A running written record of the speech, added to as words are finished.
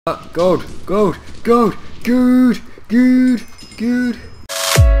Gold, gold, gold, good, good, good.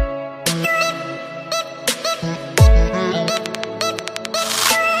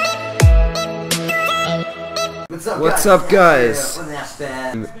 What's up, guys?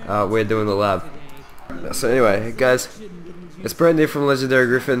 We're doing the lab. So anyway, guys, it's brand new from Legendary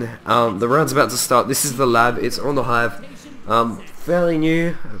Griffin. The round's about to start. This is the lab. It's on the hive. Fairly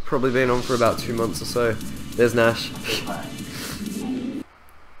new. Probably been on for about 2 months or so. There's Nash.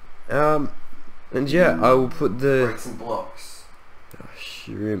 And yeah, I will put the break some blocks. Oh,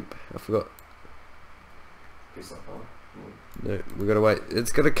 shrimp. I forgot. No, we gotta wait.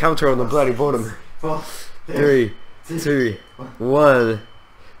 It's got a counter on the bloody bottom. 4, 3, 2, 1.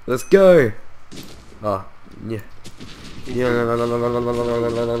 Let's go. Oh, yeah.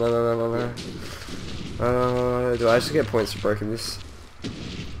 Do I actually get points for breaking this?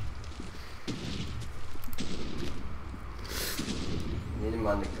 Need a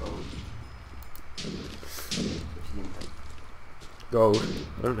man to Gold.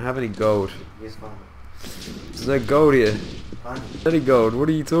 I don't have any gold. Yes, man. There's no gold here. Any gold? What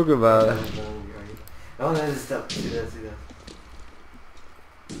are you talking about? Oh, no, there's stuff. See that, see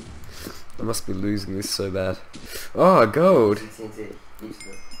that. I must be losing this so bad. Oh, gold. TNT.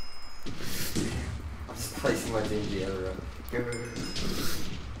 I'm just placing my TNT everywhere.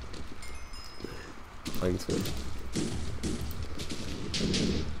 Thanks, man.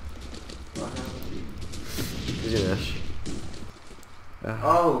 Did you, Nash?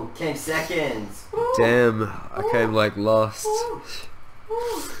 Oh, came second. Damn, I came like last.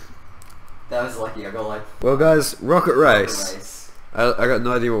 That was lucky. I got like. Well, guys, rocket race. I got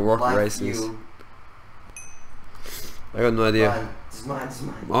no idea what rocket like race is. you. I got no idea. Mine. It's mine. It's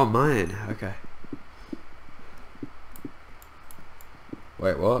mine. Oh, mine. Okay.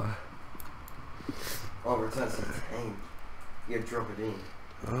 Wait, what? Oh, return to the tank. You gotta drop it in.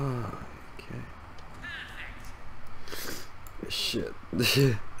 Oh, okay. Shit.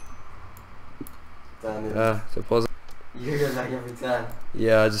 Damn it. Deposit. You go back every time.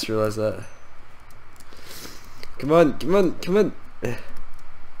 Yeah, I just realized that. Come on, come on, come on.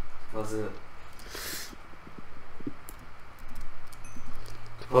 Deposit.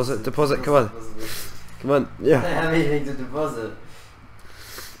 Deposit, deposit, come on. Come on, I don't yeah. have anything to deposit.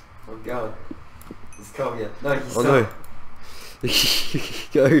 Oh god. It's cold yet. No, he's Oh still.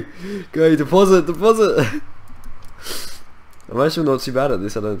 no. Go, deposit, deposit. I'm actually not too bad at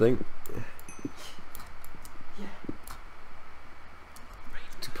this, I don't think.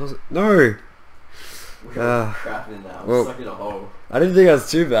 Deposit. No! We're crap in now. Well, I'm stuck in a hole. I didn't think I was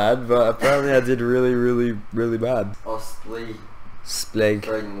too bad, but apparently I did really, really, really bad. Oh, Splee. Spleg.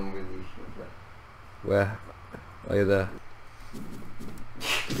 Trading them with you. Where? Oh, you're there.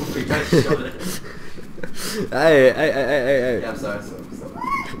 We both shot it. Hey. Yeah, I'm sorry.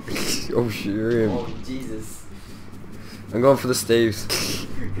 Oh, shit. Oh, Jesus. I'm going for the Steves.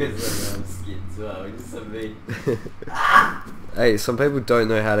 Because I'm skins. Wow, you're so mean. Hey, some people don't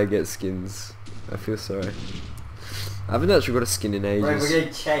know how to get skins. I feel sorry. I haven't actually got a skin in ages. Right, we're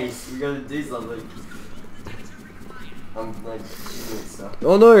getting chased. We gotta do something. I'm like shooting at stuff.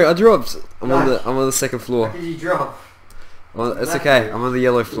 Oh no, I dropped. I'm on Gosh. the second floor. How did you drop? It's okay. I'm on the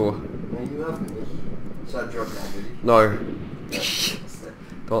yellow floor. No, you love me. Should I drop down, dude? No.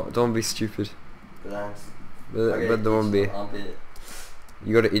 Yeah, Don't be stupid. thanks. But don't be. Armpit.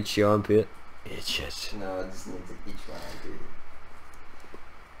 You gotta itch your armpit. Itch it. No, I just need to itch my armpit.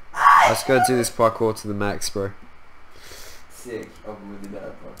 Let's go do this parkour to the max, bro. Sick. I'm really bad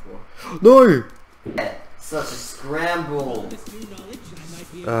at parkour. No! Yeah, such a scramble.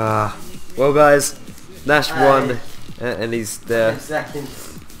 Well, guys, Nash won, and he's there. 10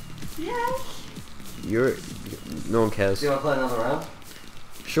 seconds. Yeah. No one cares. Do you want to play another round?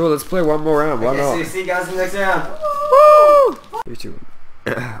 Sure, let's play one more round. Why not? See you guys in the next round. Woo!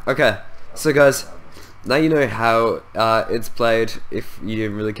 Okay, so guys, now you know how it's played. If you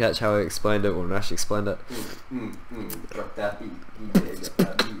didn't really catch how I explained it, or Nash explained it. Drop that beat. DJ,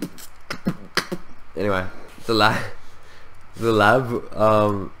 drop that beat. Anyway, the lab,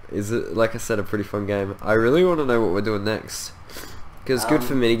 is like I said, a pretty fun game. I really want to know what we're doing next, because it's good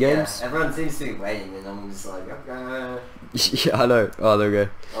for mini games. Yeah, everyone seems to be waiting, and I'm just like, okay. Yeah, I know. Oh, there we go.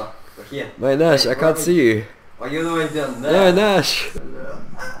 Oh, we're here. Wait, Nash, I can't see you. Oh, you're the one down there. No, Nash.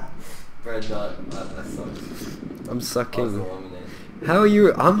 Bro, no, I suck. I'm sucking. I was eliminated. How are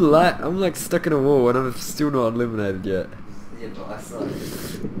you? I'm like stuck in a wall, and I'm still not eliminated yet. Yeah, but I suck.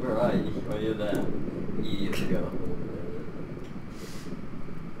 Where are you? Oh, you're there. Years ago.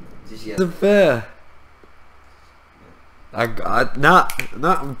 It's unfair. Nah,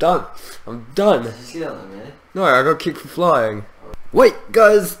 I'm done. I'm done. Did you see that one, man? No, I got kicked for flying. Wait,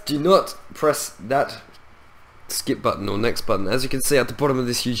 guys, do not press that skip button or next button. As you can see at the bottom of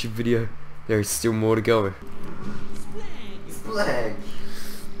this YouTube video, there is still more to go. Splag.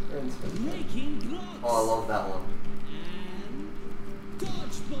 Oh, I love that one.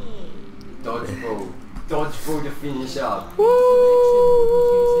 Dodgeball. Dodgeball to finish up.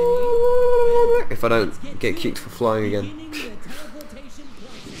 If I don't get kicked for flying again.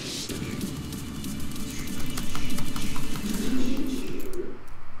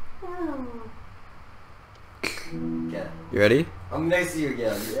 Okay. You ready? I'm next to you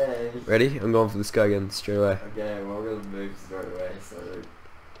again. Yay. Ready? I'm going for this guy again, straight away. Okay, well, we're gonna move straight away, so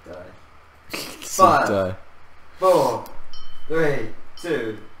die. So 5, die. 4, 3,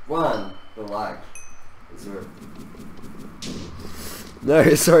 2, 1. The lag. It's over.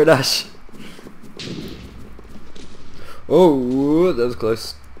 No, sorry, Dash. Oh, that was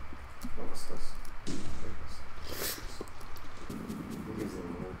close. Almost close.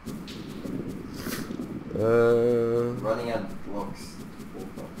 Running out of blocks.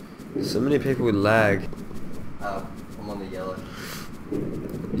 So many people with lag. I'm on the yellow.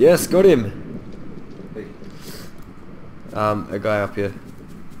 Yes, got him. Who? A guy up here.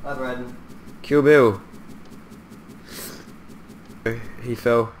 Hi, Braden. Kill Bill. He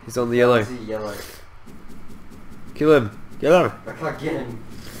fell. He's on the yellow. I see yellow. Kill him. Get him. I can't get him.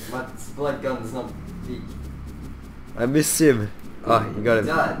 My blood gun's not big. I missed him. Oh, you got him.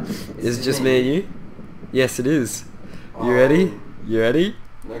 Died. Is it just me and you? Yes, it is. You ready? You ready?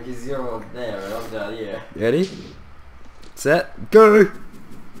 No, because you're up there and I'm down here. You ready? Set. Go!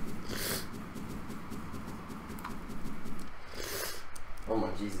 Oh my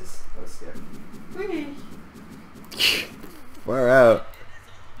Jesus. That's scary. Far out.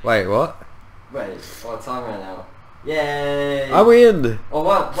 Wait, what? Wait, oh, time ran out. Yay! I win! Oh,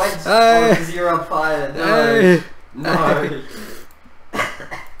 what? Wait, Hey! because you're on fire. No. Hey! No.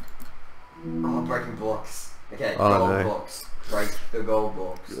 Oh, breaking blocks. Okay, Oh, gold no. blocks. Break the gold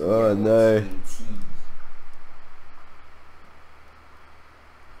blocks. Oh, Get no. TNT.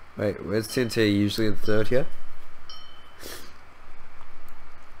 Wait, where's TNT? Usually in third here?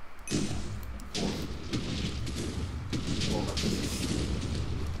 Oh my Jesus.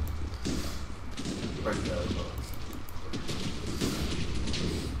 Break the gold blocks.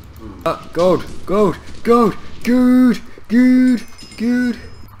 Ah, gold! Gold! Gold! Good! Good! Good!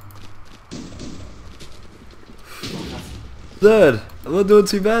 Third! I'm not doing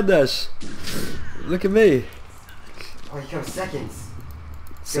too bad, Dash. Look at me. Oh, you come seconds.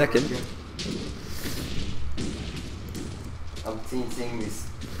 Second. Good. I'm TNTing this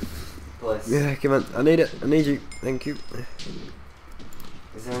place. Yeah, come on. I need it. I need you. Thank you.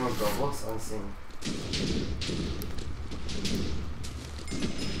 Is there anyone gold blocks? I'm seeing.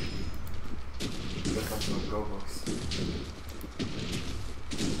 Let's find some gold blocks.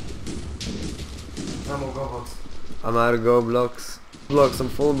 No more gold blocks. I'm out of gold blocks. Blocks, I'm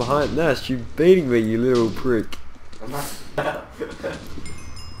falling behind. Nash, you're beating me, you little prick. I'm not.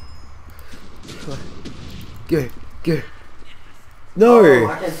 Go, go. No! Oh,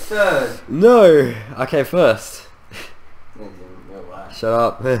 I came third. No! I came first. No way. Shut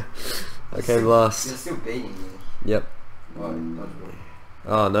up. I came You're last. still beating me. Yep. Oh, dodgeball.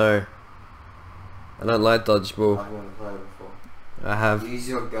 Oh no. I don't like I've dodgeball. never played it before. I have. Use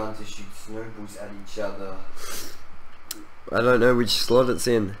your gun to shoot snowballs at each other. I don't know which slot it's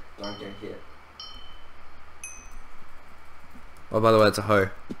in. Don't get hit. Oh, by the way, it's a hoe.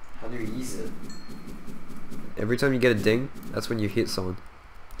 How do you use it? Every time you get a ding, that's when you hit someone.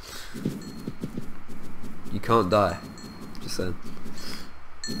 You can't die. Just saying.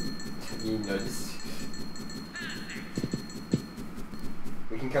 You notice.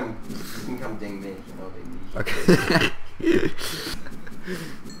 You can come ding me and I'll ding you. Okay.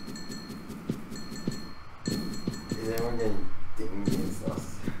 Is anyone getting dinged against us?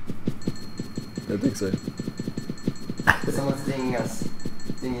 I don't think so. Someone's dinging us.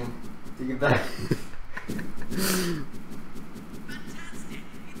 Ding him. Ding him back.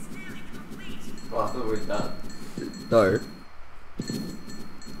 Oh, I thought we were done. No.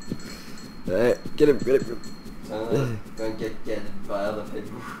 Hey, get him, get him. So don't get by other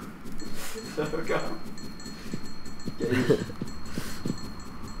people. So come. Get him.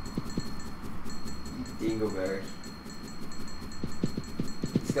 You dingleberry.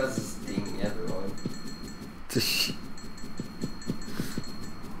 This guy's just dinging everyone.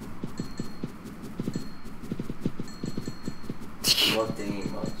 I'm not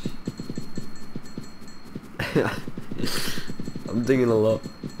dinging much. I'm dinging a lot.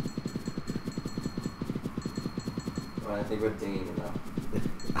 I don't think we're dinging enough.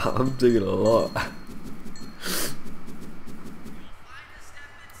 I'm dinging a lot.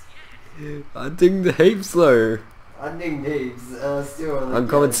 I dinged heaps slow. I dinged heaps. Still on the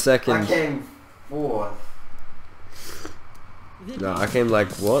Uncommon second. I came 4th. No, I came like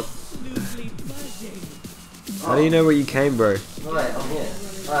what? How do you know where you came, bro? Wait, I'm here.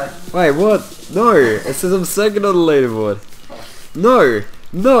 Alright. Wait, what? No, it says I'm second on the leaderboard. No,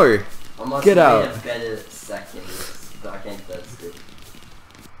 no. I must Get have out. made a better second, but I came 3rd still.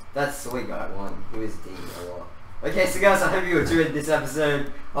 That's sweet guy won. Who is Dean or what? Okay, so guys, I hope you enjoyed this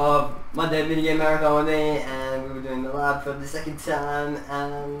episode of Monday Minigame Marathon with me, and we were doing the lab for the 2nd time,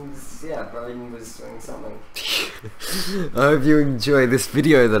 and yeah, Broden was doing something. I hope you enjoy this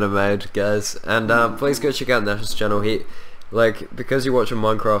video that I made, guys, and please go check out Nash's channel. Like, because you're watching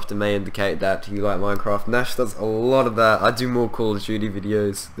Minecraft, it may indicate that you like Minecraft. Nash does a lot of that. I do more Call of Duty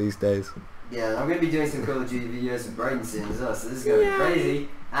videos these days. Yeah, I'm going to be doing some Call of Duty videos with Broden soon as well, so this is going to be crazy.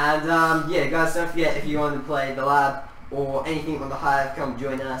 And yeah, guys, don't forget, if you want to play the lab or anything on the Hive, come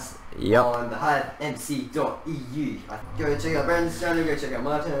join us on the HiveMC.eu. Go check out Brandon's channel, go check out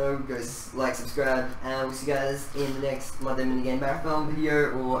my channel, go like, subscribe, and we'll see you guys in the next Monday Minigame Marathon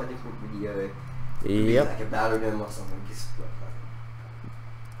video or a different video. Yep. Like a battle room or something.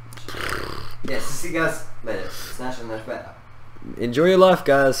 Yeah, so see you guys later. It's Nash and Nash better. Enjoy your life,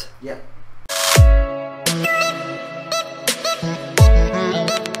 guys. Yep.